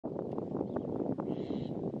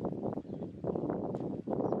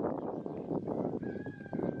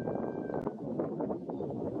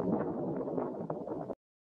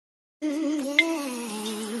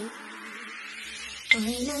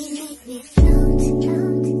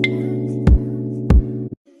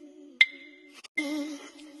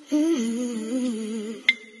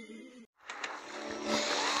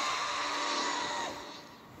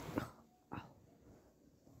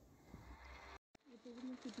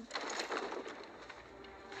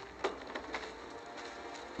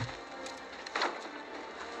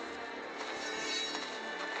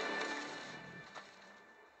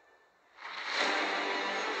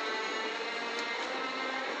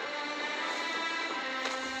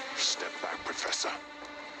Step back, Professor.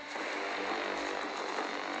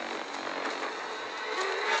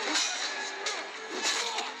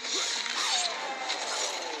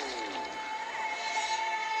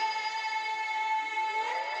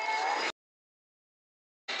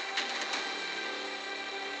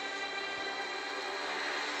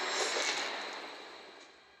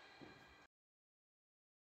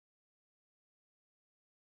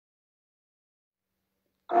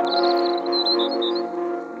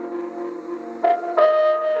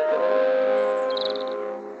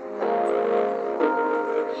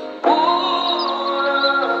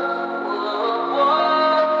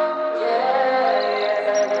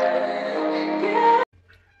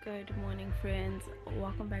 Good morning, friends.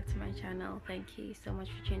 Welcome back to my channel. Thank you so much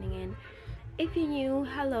for tuning in. If you're new,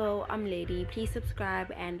 hello, I'm Ledi. Please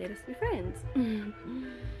subscribe and let us be friends.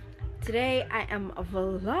 Today I am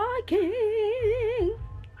vlogging.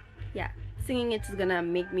 Yeah, singing it is gonna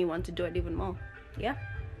make me want to do it even more. Yeah,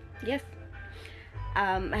 yes.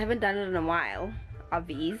 I haven't done it in a while,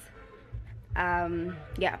 obvious.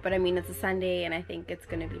 Yeah, but I mean, it's a Sunday and I think it's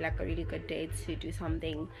gonna be like a really good day to do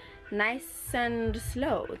something nice and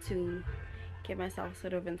slow to get myself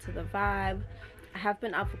sort of into the vibe. I have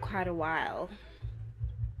been up for quite a while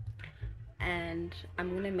and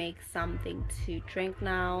I'm gonna make something to drink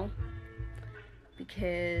now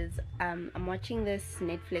because I'm watching this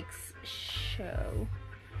Netflix show,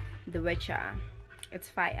 The Witcher. It's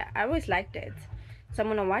fire. I always liked it, so I'm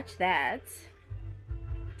gonna watch that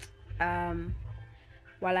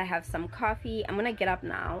while I have some coffee. I'm gonna get up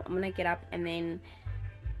now. I'm gonna get up and then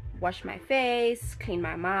wash my face, clean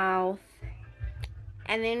my mouth,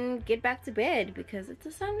 and then get back to bed because it's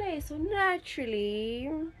a Sunday, so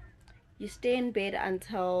naturally you stay in bed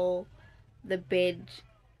until the bed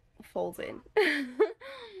falls in.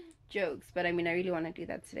 Jokes, but I mean, I really want to do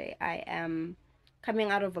that today. I am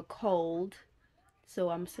coming out of a cold,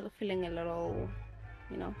 so I'm still feeling a little,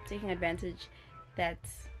 you know, taking advantage that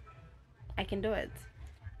I can do it.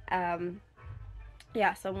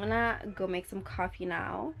 Yeah, so I'm gonna go make some coffee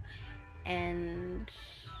now and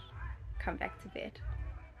come back to bed.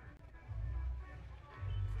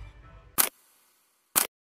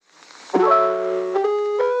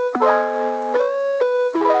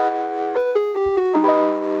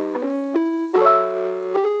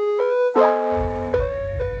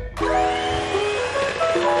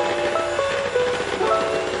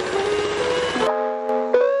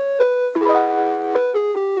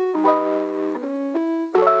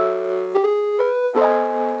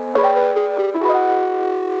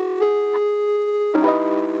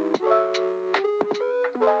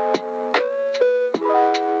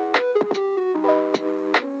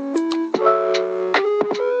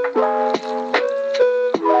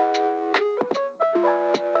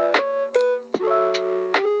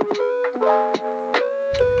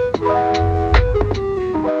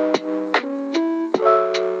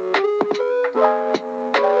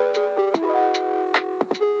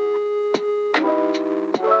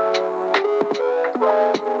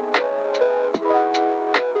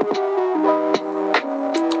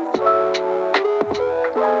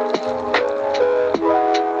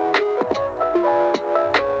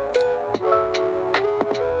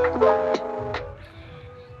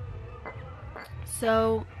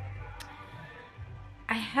 So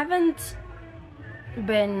I haven't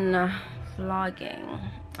been vlogging.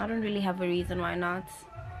 I don't really have a reason why not.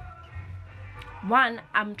 One,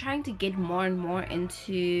 I'm trying to get more and more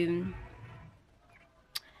into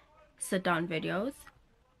sit down videos.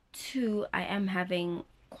 Two, I am having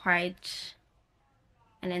quite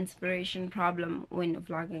an inspiration problem when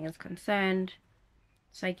vlogging is concerned.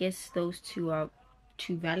 So I guess those two are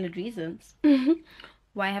two valid reasons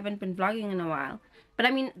why I haven't been vlogging in a while. But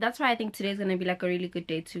I mean, that's why I think today's gonna be like a really good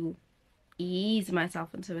day to ease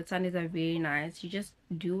myself into it. Sundays are very nice. You just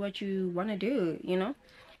do what you want to do, you know,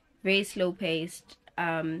 very slow paced.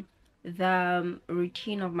 The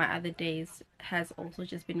routine of my other days has also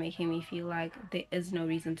just been making me feel like there is no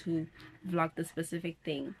reason to vlog the specific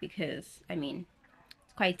thing because I mean,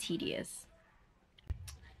 it's quite tedious.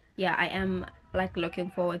 Yeah, I am like looking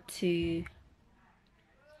forward to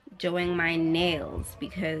doing my nails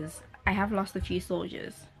because I have lost a few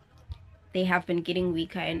soldiers. They have been getting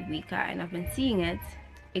weaker and weaker, and I've been seeing it,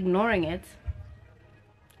 ignoring it,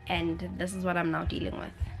 and this is what I'm now dealing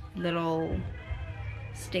with. Little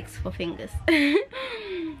sticks for fingers.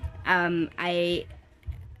 I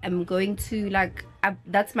am going to, like,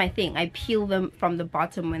 that's my thing. I peel them from the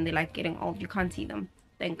bottom when they're like getting old. You can't see them,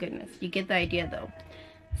 thank goodness. You get the idea though.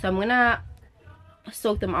 So I'm gonna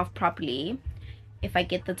soak them off properly if I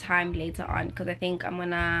get the time later on, because I think I'm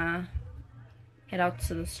gonna head out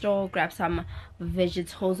to the store, grab some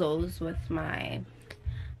vegetables with my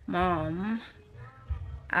mom.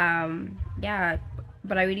 Yeah,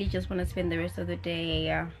 but I really just want to spend the rest of the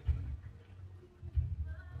day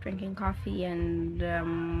drinking coffee and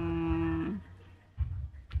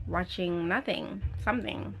watching nothing,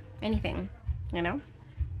 something, anything, you know.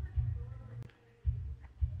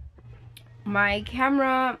 My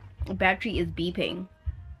camera battery is beeping.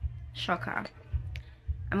 Shocker.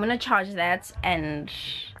 I'm gonna charge that and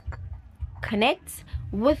connect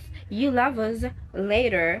with you lovers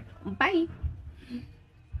later. Bye.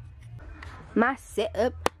 My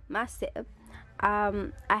setup.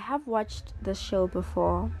 I have watched the show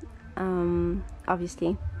before,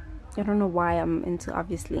 obviously. I don't know why I'm into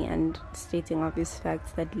obviously and stating obvious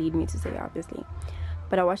facts that lead me to say obviously,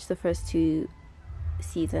 but I watched the first 2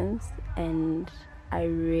 seasons and I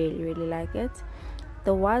really like it.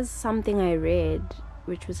 There was something I read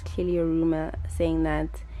which was clearly a rumor saying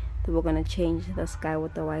that they were going to change this guy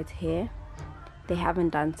with the white hair. They haven't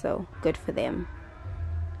done so. Good for them,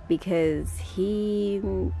 because he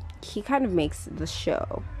kind of makes the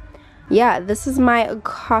show. Yeah, this is my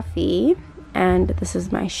coffee and this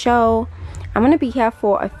is my show. I'm gonna be here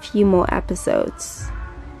for a few more episodes.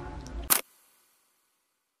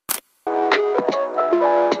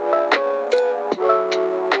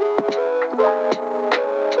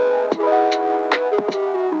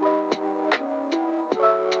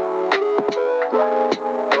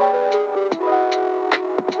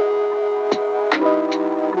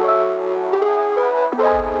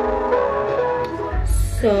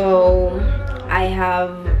 So I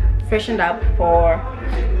have freshened up for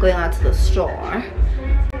going out to the store.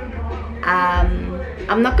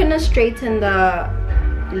 I'm not gonna straighten the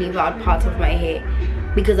leave out part of my hair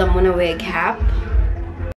because I'm gonna wear a cap.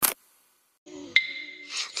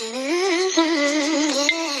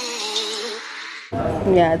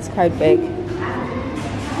 Yeah, it's quite big.